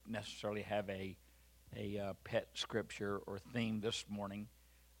necessarily have a pet scripture or theme this morning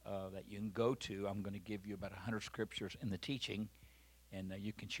that you can go to. I'm going to give you about 100 scriptures in the teaching, and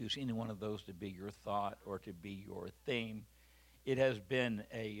you can choose any one of those to be your thought or to be your theme. It has been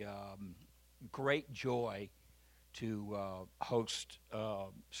a great joy to host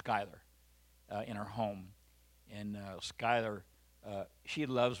Skylar in her home. And Skylar, she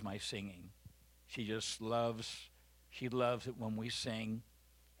loves my singing. She just she loves it when we sing.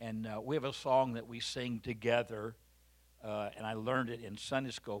 And we have a song that we sing together, and I learned it in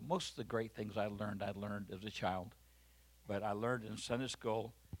Sunday school. Most of the great things I learned as a child. But I learned in Sunday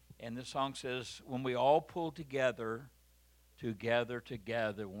school, and the song says, when we all pull together, when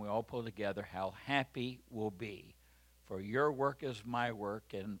we all pull together, how happy we'll be. For your work is my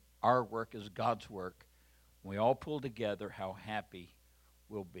work, and our work is God's work. When we all pull together, how happy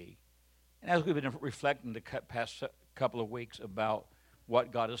we'll be. And as we've been reflecting the past couple of weeks about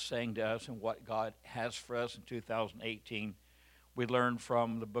what God is saying to us and what God has for us in 2018, we learned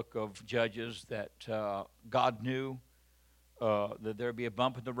from the book of Judges that God knew that there'd be a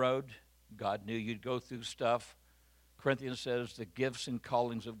bump in the road. God knew you'd go through stuff. Corinthians says the gifts and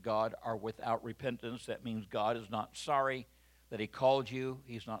callings of God are without repentance. That means God is not sorry that he called you.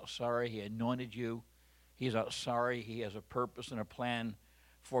 He's not sorry he anointed you. He's not sorry he has a purpose and a plan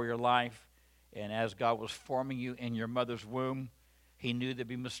for your life. And as God was forming you in your mother's womb, he knew there'd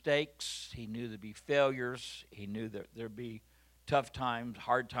be mistakes. He knew there'd be failures. He knew that there'd be tough times,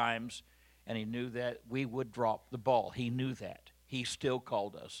 hard times. And he knew that we would drop the ball. He knew that. He still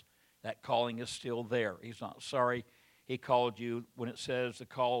called us. That calling is still there. He's not sorry he called you. When it says the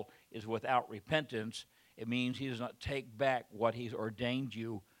call is without repentance, it means he does not take back what he's ordained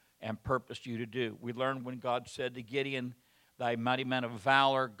you and purposed you to do. We learned when God said to Gideon, thy mighty man of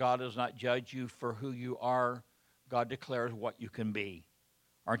valor, God does not judge you for who you are. God declares what you can be.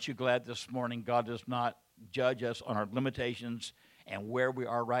 Aren't you glad this morning God does not judge us on our limitations and where we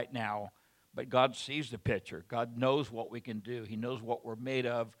are right now, but God sees the picture. God knows what we can do. He knows what we're made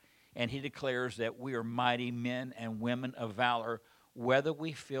of, and he declares that we are mighty men and women of valor, whether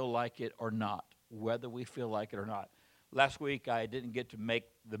we feel like it or not, Last week, I didn't get to make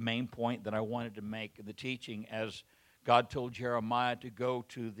the main point that I wanted to make in the teaching as God told Jeremiah to go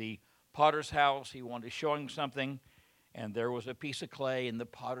to the potter's house. He wanted to show him something, and there was a piece of clay in the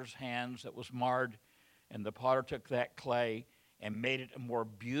potter's hands that was marred, and the potter took that clay and made it a more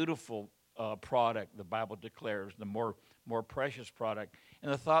beautiful product, the Bible declares, the more precious product.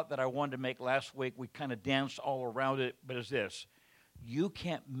 And the thought that I wanted to make last week, we kind of danced all around it, but is this: you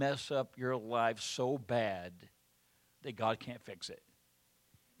can't mess up your life so bad that God can't fix it.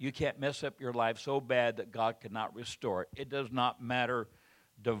 You can't mess up your life so bad that God cannot restore it. It does not matter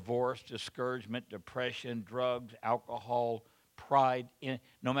divorce, discouragement, depression, drugs, alcohol, pride.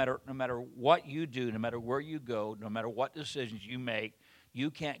 No matter what you do, no matter where you go, no matter what decisions you make,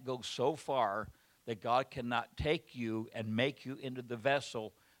 you can't go so far that God cannot take you and make you into the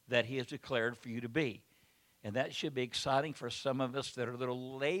vessel that he has declared for you to be. And that should be exciting for some of us that are a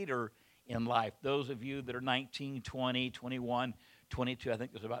little later in life. Those of you that are 19, 20, 21, 22, I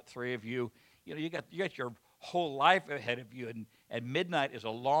think there's about 3 of you. You know, you got your whole life ahead of you, and midnight is a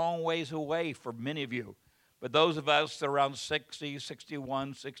long ways away for many of you. But those of us that are around 60,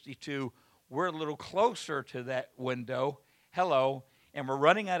 61, 62, we're a little closer to that window. Hello. And we're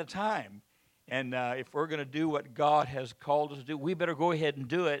running out of time. And if we're going to do what God has called us to do, we better go ahead and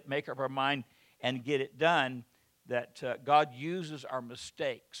do it, make up our mind, and get it done. That God uses our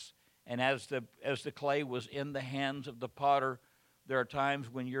mistakes. And as the clay was in the hands of the potter, there are times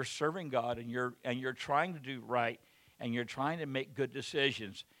when you're serving God and you're trying to do right and you're trying to make good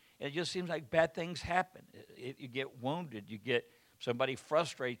decisions. And it just seems like bad things happen. You get wounded. Somebody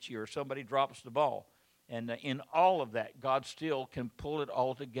frustrates you or somebody drops the ball. And in all of that, God still can pull it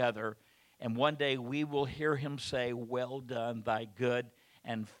all together. And one day we will hear him say, well done, thy good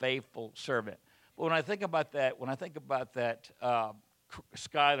and faithful servant. But when I think about that,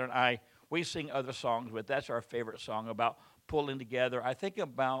 Skylar and I, we sing other songs, but that's our favorite song about pulling together. I think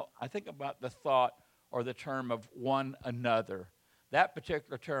about the thought or the term of one another. That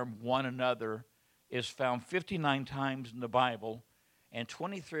particular term, one another, is found 59 times in the Bible, and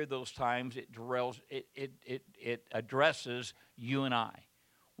 23 of those times it addresses you and I.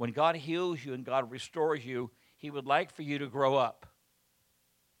 When God heals you and God restores you, he would like for you to grow up.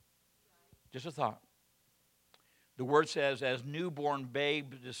 Just a thought. The word says, as newborn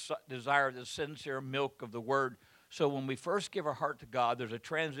babes desire the sincere milk of the word. So when we first give our heart to God, there's a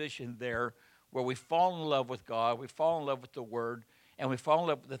transition there where we fall in love with God, we fall in love with the word, and we fall in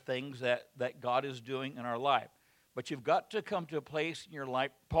love with the things that God is doing in our life. But you've got to come to a place in your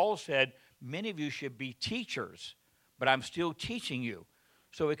life. Paul said, many of you should be teachers, but I'm still teaching you.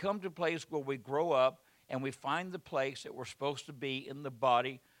 So we come to a place where we grow up and we find the place that we're supposed to be in the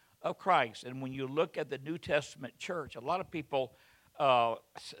body of Christ. And when you look at the New Testament church, a lot of people,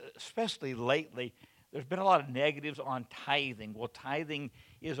 especially lately, there's been a lot of negatives on tithing. Well, tithing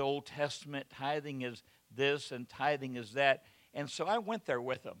is Old Testament, tithing is this, and tithing is that. And so I went there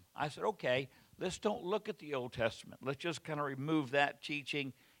with them. I said, okay, let's don't look at the Old Testament. Let's just kind of remove that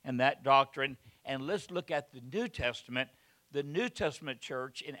teaching and that doctrine, and let's look at the New Testament. The New Testament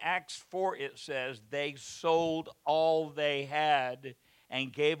church, in Acts 4, it says they sold all they had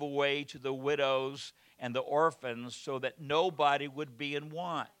and gave away to the widows and the orphans so that nobody would be in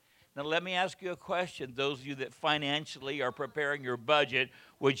want. Now, let me ask you a question. Those of you that financially are preparing your budget,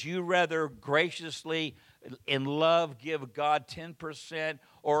 would you rather graciously, in love, give God 10%,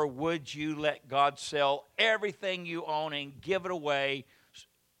 or would you let God sell everything you own and give it away?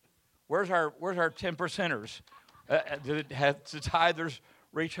 Where's our 10%ers? The tithers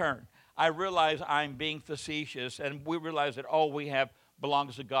return. I realize I'm being facetious, and we realize that all we have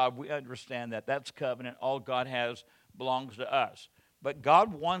belongs to God. We understand that. That's covenant. All God has belongs to us. But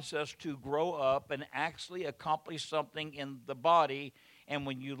God wants us to grow up and actually accomplish something in the body. And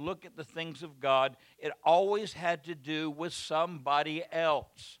when you look at the things of God, it always had to do with somebody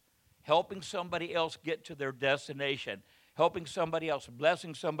else, helping somebody else get to their destination, helping somebody else,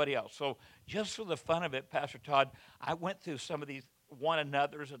 blessing somebody else. So just for the fun of it, Pastor Todd, I went through some of these one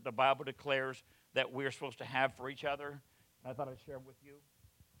another's that the Bible declares that we're supposed to have for each other. And I thought I'd share them with you.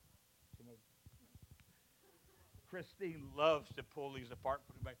 Christine loves to pull these apart.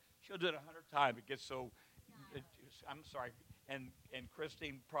 She'll do it 100 times. It gets so, I'm sorry. And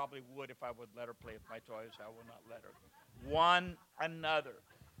Christine probably would if I would let her play with my toys. I will not let her. One another.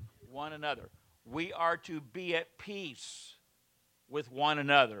 One another. We are to be at peace with one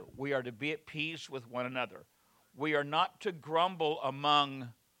another. We are to be at peace with one another. We are not to grumble among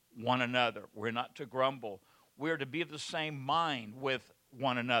one another. We're not to grumble. We are to be of the same mind with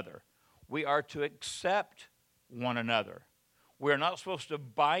one another. We are to accept one another. We are not supposed to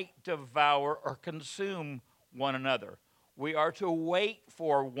bite, devour, or consume one another. We are to wait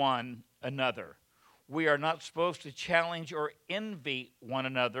for one another. We are not supposed to challenge or envy one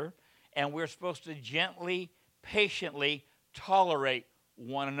another, and we're supposed to gently, patiently tolerate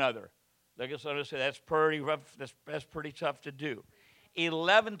one another. Like I said, that's pretty rough. That's pretty tough to do.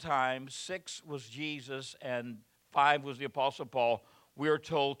 11 times, 6 was Jesus, and 5 was the Apostle Paul. We are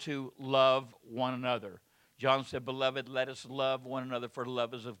told to love one another. John said, beloved, let us love one another, for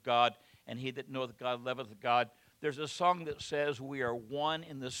love is of God, and he that knoweth God loveth God. There's a song that says, we are one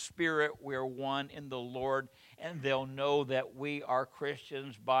in the Spirit, we are one in the Lord, and they'll know that we are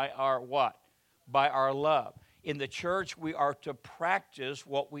Christians by our what? By our love. In the church, we are to practice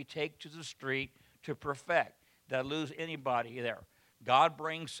what we take to the street to perfect. Did I lose anybody there? God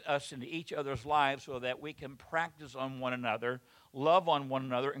brings us into each other's lives so that we can practice on one another, love on one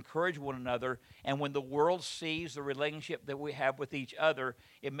another, encourage one another, and when the world sees the relationship that we have with each other,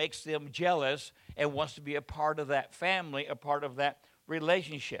 it makes them jealous and wants to be a part of that family, a part of that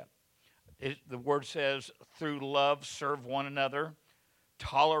relationship. The word says, through love, serve one another,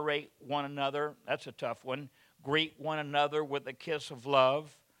 tolerate one another. That's a tough one. Greet one another with a kiss of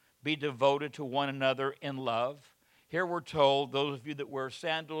love. Be devoted to one another in love. Here we're told, those of you that wear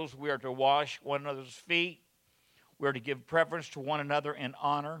sandals, we are to wash one another's feet. We are to give preference to one another in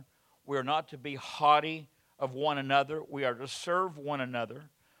honor. We are not to be haughty of one another. We are to serve one another.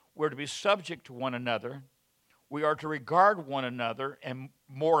 We are to be subject to one another. We are to regard one another, and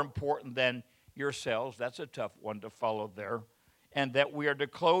more important than yourselves. That's a tough one to follow there. And that we are to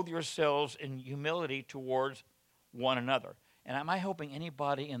clothe yourselves in humility towards one another. And am I helping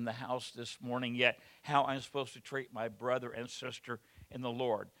anybody in the house this morning yet how I'm supposed to treat my brother and sister in the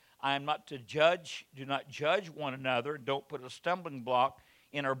Lord? I am not to judge. Do not judge one another. Don't put a stumbling block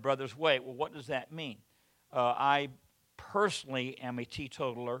in our brother's way. Well, what does that mean? I personally am a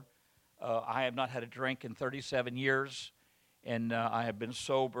teetotaler. I have not had a drink in 37 years, and I have been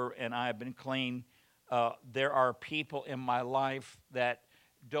sober, and I have been clean. There are people in my life that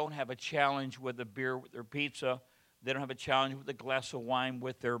don't have a challenge with a beer with their pizza. They don't have a challenge with a glass of wine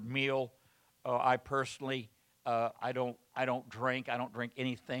with their meal. I personally, I don't drink. I don't drink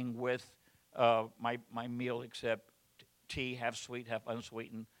anything with my meal except tea, half sweet, half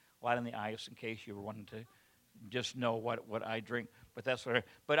unsweetened, light on the ice in case you were wanting to just know what I drink. But that's what.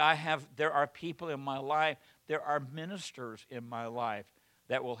 There are people in my life. There are ministers in my life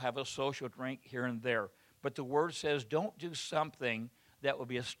that will have a social drink here and there. But the word says, don't do something that will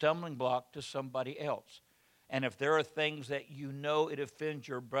be a stumbling block to somebody else. And if there are things that you know it offends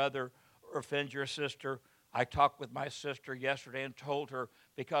your brother or offends your sister, I talked with my sister yesterday and told her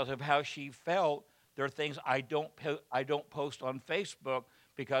because of how she felt, there are things I don't post on Facebook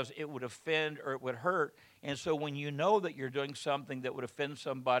because it would offend or it would hurt. And so when you know that you're doing something that would offend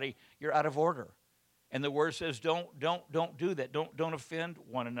somebody, you're out of order. And the word says, don't do that. Don't offend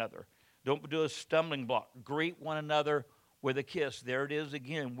one another. Don't do a stumbling block. Greet one another with a kiss. There it is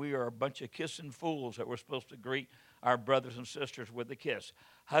again. We are a bunch of kissing fools that we're supposed to greet our brothers and sisters with a kiss.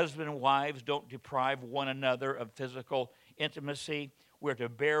 Husband and wives, don't deprive one another of physical intimacy. We're to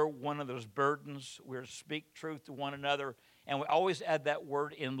bear one another's burdens. We're to speak truth to one another. And we always add that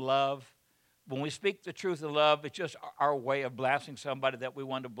word in love. When we speak the truth in love, it's just our way of blasting somebody that we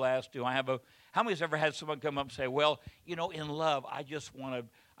want to blast. How many's ever had someone come up and say, well, in love, I just want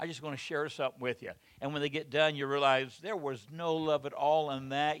to share something with you. And when they get done, you realize there was no love at all in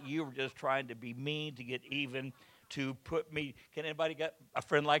that. You were just trying to be mean, to get even, to put me. Can anybody get a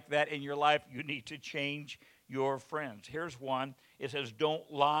friend like that in your life? You need to change your friends. Here's one. It says,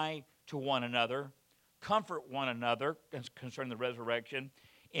 don't lie to one another. Comfort one another concerning the resurrection.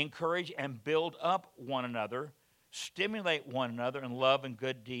 Encourage and build up one another. Stimulate one another in love and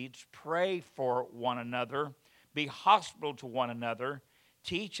good deeds. Pray for one another. Be hospitable to one another.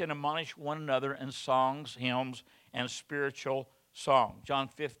 Teach and admonish one another in songs, hymns, and spiritual songs. John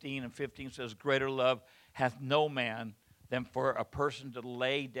 15:15 says, greater love hath no man than for a person to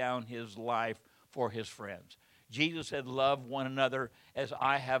lay down his life for his friends. Jesus said, love one another as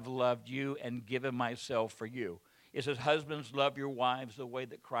I have loved you and given myself for you. It says, husbands, love your wives the way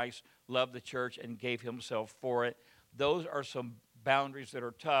that Christ loved the church and gave himself for it. Those are some boundaries that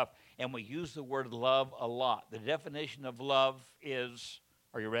are tough, and we use the word love a lot. The definition of love is,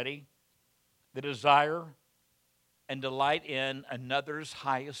 are you ready? The desire and delight in another's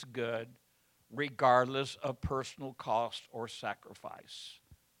highest good, regardless of personal cost or sacrifice.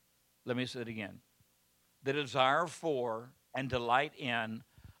 Let me say it again. The desire for and delight in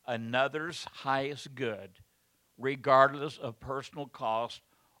another's highest good, regardless of personal cost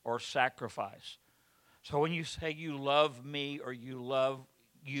or sacrifice. So when you say you love me or you love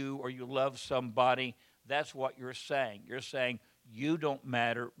somebody, that's what you're saying. You're saying you don't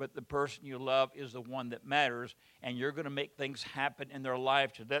matter, but the person you love is the one that matters, and you're going to make things happen in their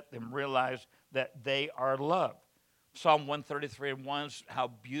life to let them realize that they are loved. Psalm 133:1, how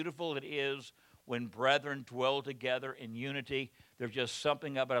beautiful it is when brethren dwell together in unity. There's just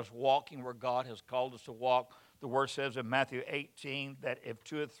something about us walking where God has called us to walk. The word says in Matthew 18 that if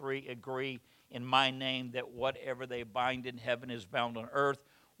 2 or 3 agree in my name, that whatever they bind in heaven is bound on earth.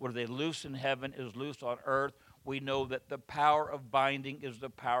 What they loose in heaven is loosed on earth. We know that the power of binding is the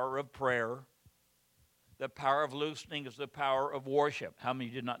power of prayer. The power of loosening is the power of worship. How many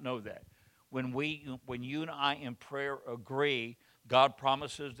did not know that? When you and I in prayer agree, God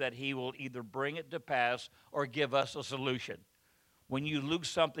promises that he will either bring it to pass or give us a solution. When you loose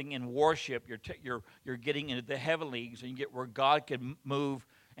something in worship, you're getting into the heavenlies, and you get where God can move,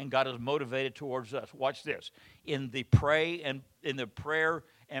 and God is motivated towards us. Watch this. In the prayer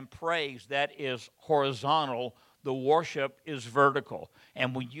and praise, that is horizontal. The worship is vertical.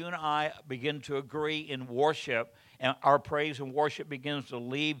 And when you and I begin to agree in worship, and our praise and worship begins to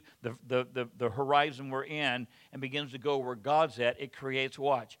leave the horizon we're in and begins to go where God's at, it creates,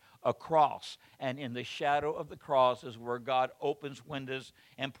 watch, a cross. And in the shadow of the cross is where God opens windows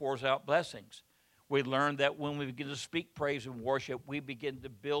and pours out blessings. We learn that when we begin to speak praise and worship, we begin to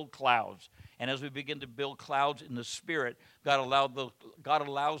build clouds. And as we begin to build clouds in the Spirit, God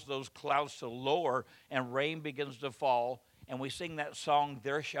allows those clouds to lower, and rain begins to fall. And we sing that song,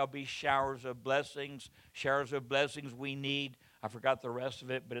 there shall be showers of blessings we need. I forgot the rest of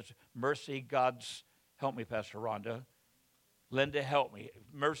it, but it's mercy, God's, help me, Pastor Rhonda. Linda, help me.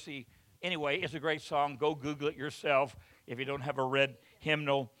 Mercy. Anyway, it's a great song. Go Google it yourself if you don't have a red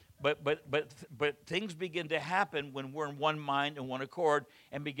hymnal. But things begin to happen when we're in one mind and one accord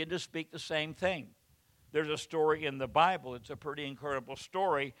and begin to speak the same thing. There's a story in the Bible. It's a pretty incredible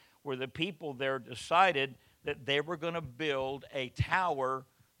story where the people there decided that they were going to build a tower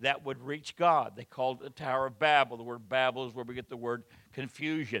that would reach God. They called it the Tower of Babel. The word Babel is where we get the word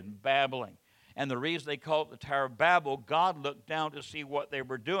confusion, babbling. And the reason they called it the Tower of Babel, God looked down to see what they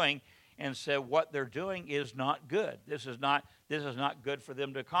were doing and said, what they're doing is not good. This is not good for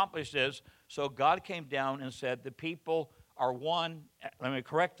them to accomplish this. So God came down and said, the people are one. Let me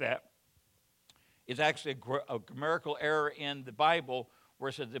correct that. It's actually a grammatical error in the Bible where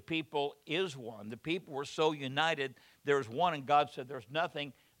it said the people is one. The people were so united, there's one, and God said there's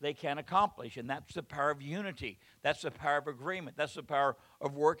nothing they can't accomplish. And that's the power of unity. That's the power of agreement. That's the power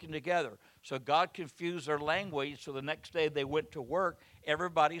of working together. So God confused their language, so the next day they went to work,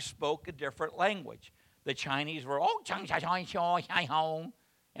 everybody spoke a different language. The Chinese were, oh, and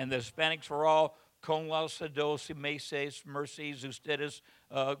the Hispanics were all, con las dos meses, mercies, ustedes,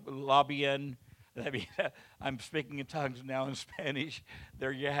 la bien. I mean, I'm speaking in tongues now in Spanish.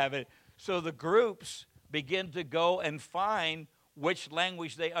 There you have it. So the groups begin to go and find which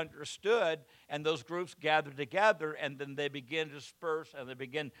language they understood, and those groups gather together, and then they begin to disperse, and they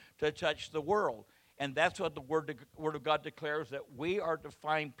begin to touch the world. And that's what the Word of God declares, that we are to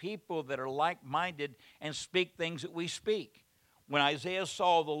find people that are like-minded and speak things that we speak. When Isaiah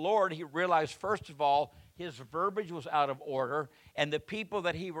saw the Lord, he realized, first of all, his verbiage was out of order, and the people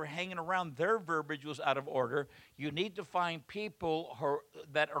that he were hanging around, their verbiage was out of order. You need to find people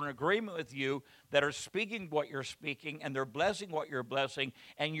that are in agreement with you, that are speaking what you're speaking, and they're blessing what you're blessing,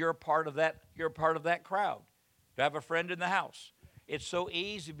 and you're part of that. You're part of that crowd. Do I have a friend in the house? It's so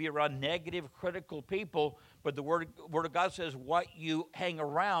easy to be around negative, critical people, but the Word of God says what you hang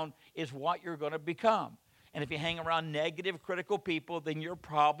around is what you're going to become. And if you hang around negative, critical people, then you're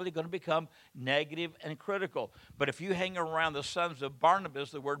probably going to become negative and critical. But if you hang around the sons of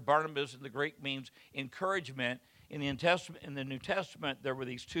Barnabas, the word Barnabas in the Greek means encouragement. In the New Testament, there were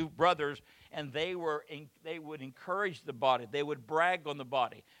these two brothers, and they would encourage the body. They would brag on the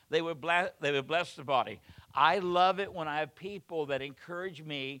body. They would bless the body. I love it when I have people that encourage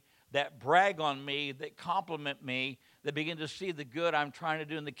me, that brag on me, that compliment me, that begin to see the good I'm trying to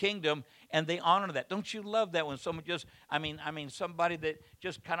do in the kingdom, and they honor that. Don't you love that when someone just, somebody that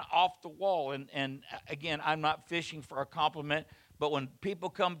just kind of off the wall, and again, I'm not fishing for a compliment, but when people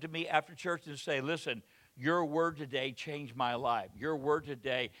come to me after church and say, listen, your word today changed my life. Your word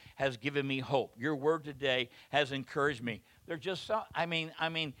today has given me hope. Your word today has encouraged me. They're just so,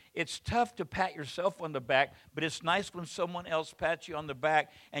 it's tough to pat yourself on the back, but it's nice when someone else pats you on the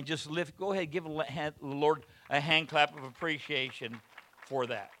back and just go ahead, give the Lord a hand clap of appreciation for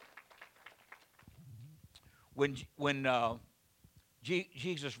that. When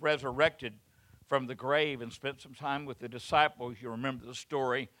Jesus resurrected from the grave and spent some time with the disciples, you remember the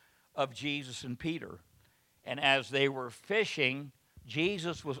story of Jesus and Peter. And as they were fishing,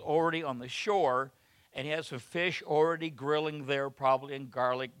 Jesus was already on the shore, and he had some fish already grilling there, probably in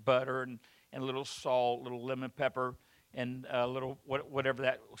garlic, butter, and a little salt, little lemon pepper, and a little whatever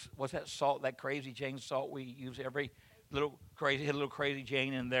that, what's that salt, that Crazy Jane salt we use every little Crazy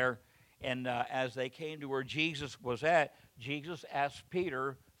Jane in there. And as they came to where Jesus was at, Jesus asked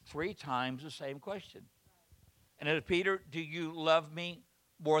Peter 3 times the same question. And it was, Peter, do you love me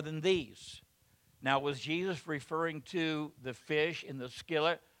more than these? Now, was Jesus referring to the fish in the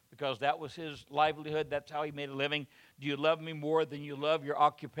skillet because that was his livelihood? That's how he made a living. Do you love me more than you love your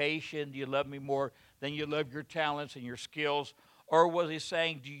occupation? Do you love me more than you love your talents and your skills? Or was he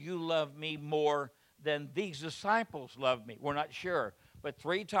saying, do you love me more than these disciples love me? We're not sure. But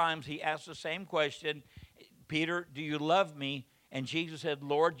 3 times he asked the same question, Peter, do you love me? And Jesus said,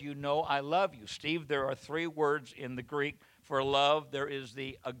 Lord, you know I love you. Steve, there are 3 words in the Greek for love. There is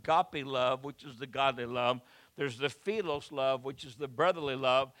the agape love, which is the godly love. There's the philos love, which is the brotherly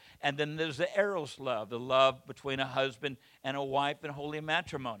love. And then there's the eros love, the love between a husband and a wife in holy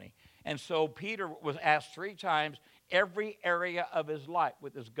matrimony. And so Peter was asked 3 times, every area of his life,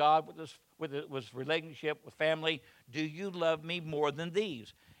 with his God, with his relationship, with family, do you love me more than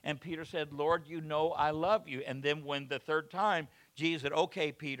these? And Peter said, Lord, you know I love you. And then when the 3rd time, Jesus said,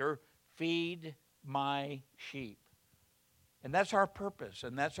 okay, Peter, feed my sheep. And that's our purpose,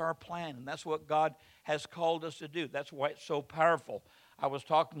 and that's our plan, and that's what God has called us to do. That's why it's so powerful. I was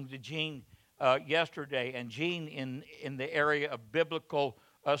talking to Gene yesterday, and Gene, in the area of biblical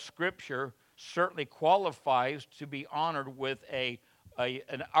scripture, certainly qualifies to be honored with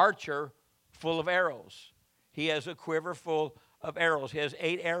an archer full of arrows. He has a quiver full of arrows. He has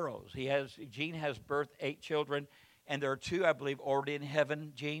 8 arrows. Gene has birthed 8 children, and there are 2, I believe, already in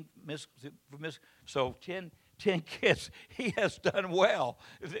heaven. Gene, so 10 kids. He has done well.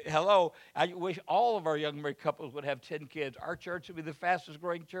 Hello. I wish all of our young married couples would have 10 kids. Our church would be the fastest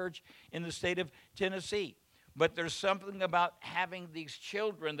growing church in the state of Tennessee. But there's something about having these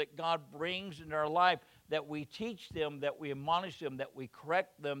children that God brings into our life, that we teach them, that we admonish them, that we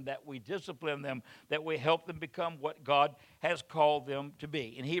correct them, that we discipline them, that we help them become what God has called them to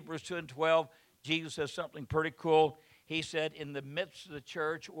be. In Hebrews 2:12, Jesus says something pretty cool. He said, in the midst of the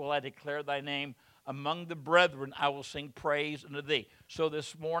church will I declare thy name. Among the brethren, I will sing praise unto thee. So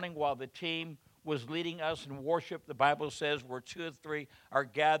this morning, while the team was leading us in worship, the Bible says where 2 or 3 are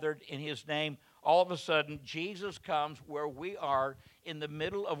gathered in his name, all of a sudden, Jesus comes where we are, in the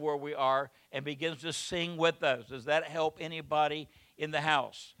middle of where we are, and begins to sing with us. Does that help anybody in the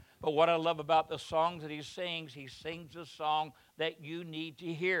house? But what I love about the songs that he sings a song that you need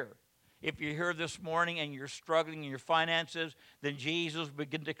to hear. If you're here this morning and you're struggling in your finances, then Jesus will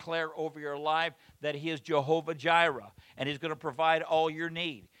begin to declare over your life that he is Jehovah Jireh, and he's going to provide all your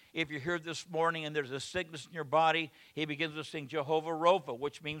need. If you're here this morning and there's a sickness in your body, he begins to sing Jehovah Rapha,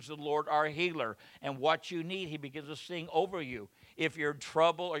 which means the Lord our healer. And what you need, he begins to sing over you. If you're in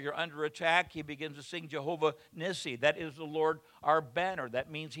trouble or you're under attack, he begins to sing Jehovah Nissi. That is the Lord our banner. That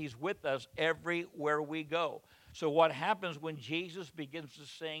means he's with us everywhere we go. So what happens when Jesus begins to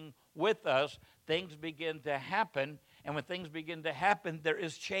sing with us, things begin to happen. And when things begin to happen, there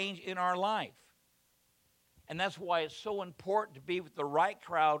is change in our life. And that's why it's so important to be with the right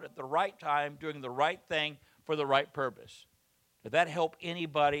crowd at the right time, doing the right thing for the right purpose. Did that help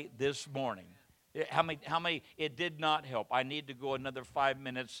anybody this morning? How many it did not help? I need to go another 5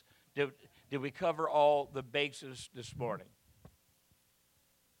 minutes. Did we cover all the bases this morning?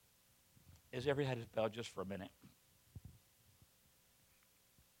 Is every head bowed just for a minute?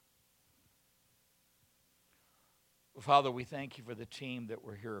 Father, we thank you for the team that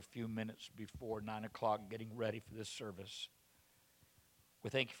were here a few minutes before 9 o'clock getting ready for this service.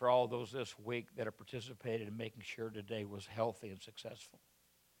 We thank you for all those this week that have participated in making sure today was healthy and successful.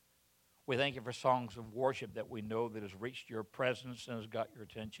 We thank you for songs of worship that we know that has reached your presence and has got your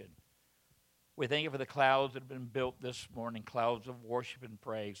attention. We thank you for the clouds that have been built this morning, clouds of worship and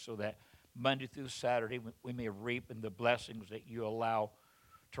praise, so that Monday through Saturday we may reap in the blessings that you allow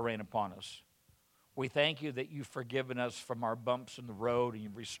to rain upon us. We thank you that you've forgiven us from our bumps in the road and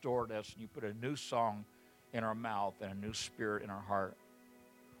you've restored us and you put a new song in our mouth and a new spirit in our heart.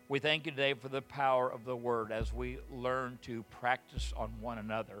 We thank you today for the power of the word as we learn to practice on one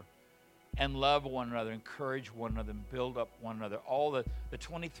another and love one another, encourage one another, and build up one another. All the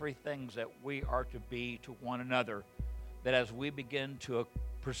 23 things that we are to be to one another, that as we begin to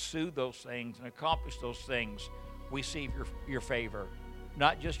pursue those things and accomplish those things, we see your favor.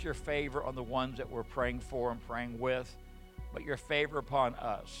 Not just your favor on the ones that we're praying for and praying with, but your favor upon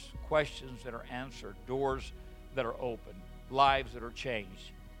us. Questions that are answered, doors that are open, lives that are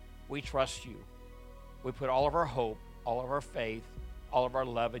changed. We trust you. We put all of our hope, all of our faith, all of our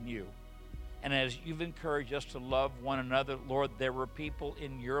love in you. And as you've encouraged us to love one another, Lord, there were people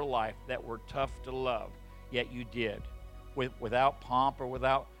in your life that were tough to love, yet you did. Without pomp or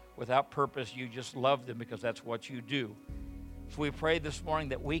without purpose, you just loved them because that's what you do. So we pray this morning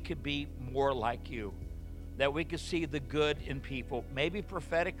that we could be more like you, that we could see the good in people, maybe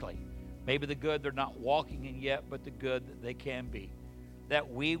prophetically, maybe the good they're not walking in yet, but the good that they can be.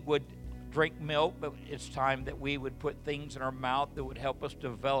 That we would drink milk, but it's time that we would put things in our mouth that would help us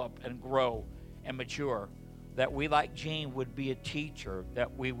develop and grow and mature. That we, like Gene, would be a teacher,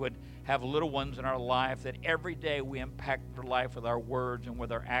 that we would have little ones in our life, that every day we impact their life with our words and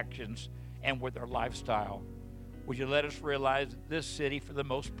with our actions and with our lifestyle. Would you let us realize that this city, for the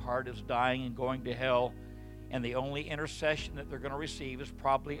most part, is dying and going to hell, and the only intercession that they're going to receive is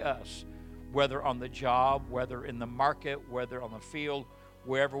probably us, whether on the job, whether in the market, whether on the field,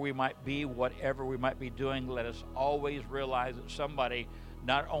 wherever we might be, whatever we might be doing. Let us always realize that somebody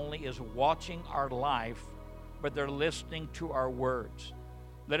not only is watching our life, but they're listening to our words.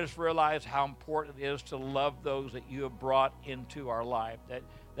 Let us realize how important it is to love those that you have brought into our life,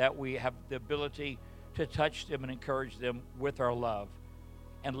 that we have the ability to touch them and encourage them with our love.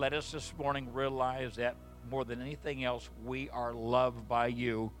 And let us this morning realize that more than anything else, we are loved by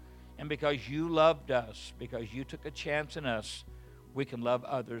you. And because you loved us, because you took a chance in us, we can love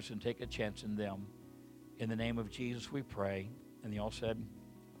others and take a chance in them. In the name of Jesus we pray. And they all said,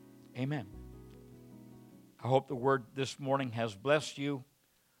 amen. I hope the word this morning has blessed you.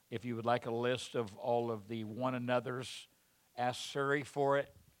 If you would like a list of all of the one another's, ask Suri for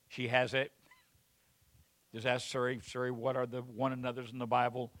it. She has it. Just ask Suri, what are the one another's in the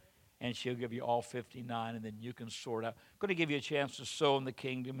Bible? And she'll give you all 59, and then you can sort out. I'm going to give you a chance to sow in the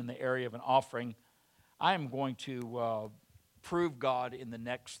kingdom in the area of an offering. I am going to prove God in the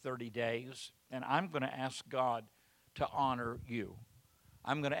next 30 days, and I'm going to ask God to honor you.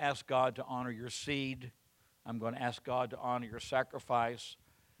 I'm going to ask God to honor your seed. I'm going to ask God to honor your sacrifice.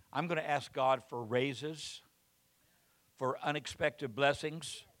 I'm going to ask God for raises, for unexpected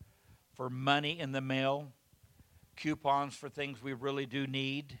blessings, for money in the mail, coupons for things we really do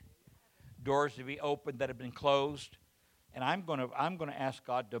need, doors to be opened that have been closed. And I'm going to ask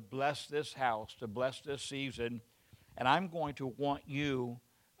God to bless this house, to bless this season. And I'm going to want you,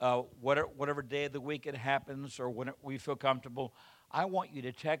 whatever day of the week it happens or when we feel comfortable, I want you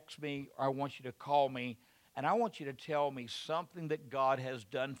to text me or I want you to call me, and I want you to tell me something that God has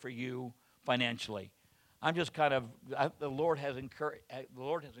done for you financially. I'm just the Lord has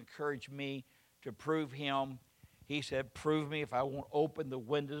encouraged me to prove Him. He said, prove me if I won't open the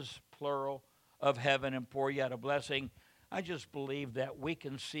windows, plural, of heaven and pour you out a blessing. I just believe that we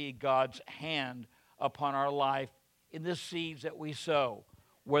can see God's hand upon our life in the seeds that we sow,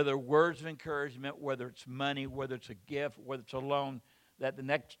 whether words of encouragement, whether it's money, whether it's a gift, whether it's a loan, that the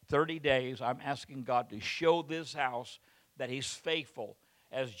next 30 days I'm asking God to show this house that He's faithful.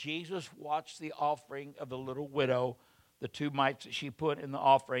 As Jesus watched the offering of the little widow, the 2 mites that she put in the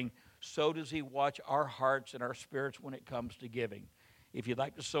offering, so does He watch our hearts and our spirits when it comes to giving. If you'd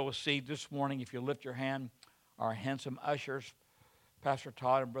like to sow a seed this morning, if you lift your hand, our handsome ushers, Pastor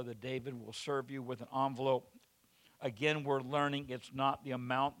Todd and Brother David, will serve you with an envelope. Again, we're learning it's not the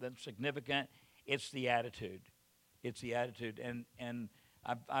amount that's significant, it's the attitude. It's the attitude. And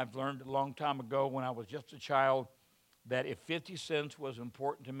I've learned a long time ago when I was just a child that if 50 cents was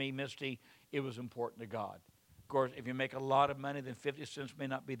important to me, Misty, it was important to God. Of course, if you make a lot of money, then 50 cents may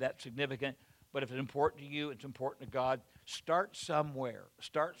not be that significant. But if it's important to you, it's important to God. Start somewhere.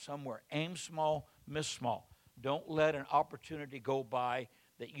 Start somewhere. Aim small, miss small. Don't let an opportunity go by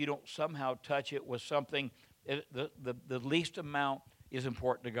that you don't somehow touch it with something. The least amount is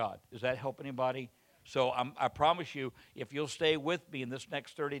important to God. Does that help anybody? So I promise you, if you'll stay with me in this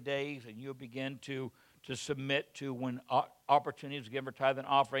next 30 days and you'll begin to submit to when opportunities to give or tithe and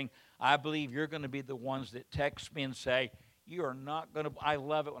offering, I believe you're going to be the ones that text me and say, you are not going to, I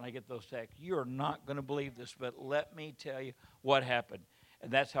love it when I get those texts, you are not going to believe this, but let me tell you what happened.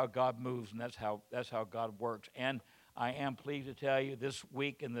 And that's how God moves, and that's how God works. And I am pleased to tell you this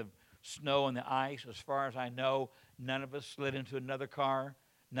week in the snow and the ice, as far as I know, none of us slid into another car.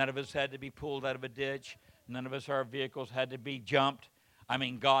 None of us had to be pulled out of a ditch. None of us, our vehicles had to be jumped. I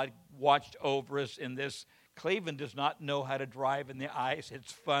mean, God watched over us in this. Cleveland does not know how to drive in the ice.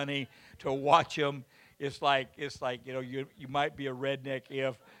 It's funny to watch them. It's like you might be a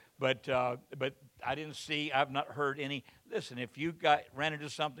redneck but I didn't see. I've not heard any. Listen, if you ran into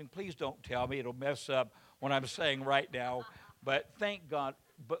something, please don't tell me. It'll mess up what I'm saying right now. But thank God.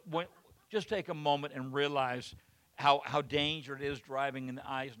 But just take a moment and realize how dangerous it is driving in the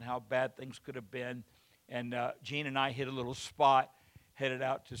ice and how bad things could have been. And Gene and I hit a little spot, headed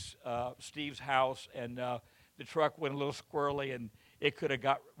out to Steve's house, and the truck went a little squirrely, and it could have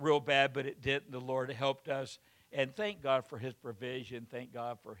got real bad, but it didn't. The Lord helped us. And thank God for His provision. Thank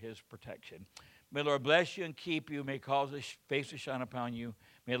God for His protection. May the Lord bless you and keep you. May He cause His face to shine upon you.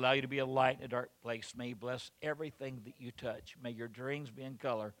 May He allow you to be a light in a dark place. May He bless everything that you touch. May your dreams be in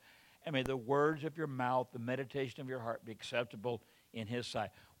color. And may the words of your mouth, the meditation of your heart be acceptable in His sight.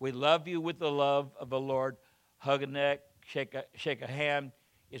 We love you with the love of the Lord. Hug a neck, shake a hand.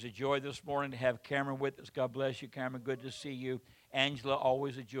 It's a joy this morning to have Cameron with us. God bless you, Cameron. Good to see you. Angela,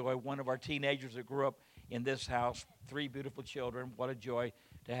 always a joy. One of our teenagers that grew up in this house. 3 beautiful children. What a joy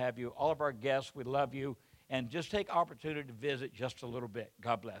to have you. All of our guests, we love you. And just take opportunity to visit just a little bit.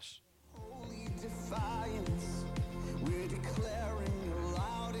 God bless. Holy defiance, we're declaring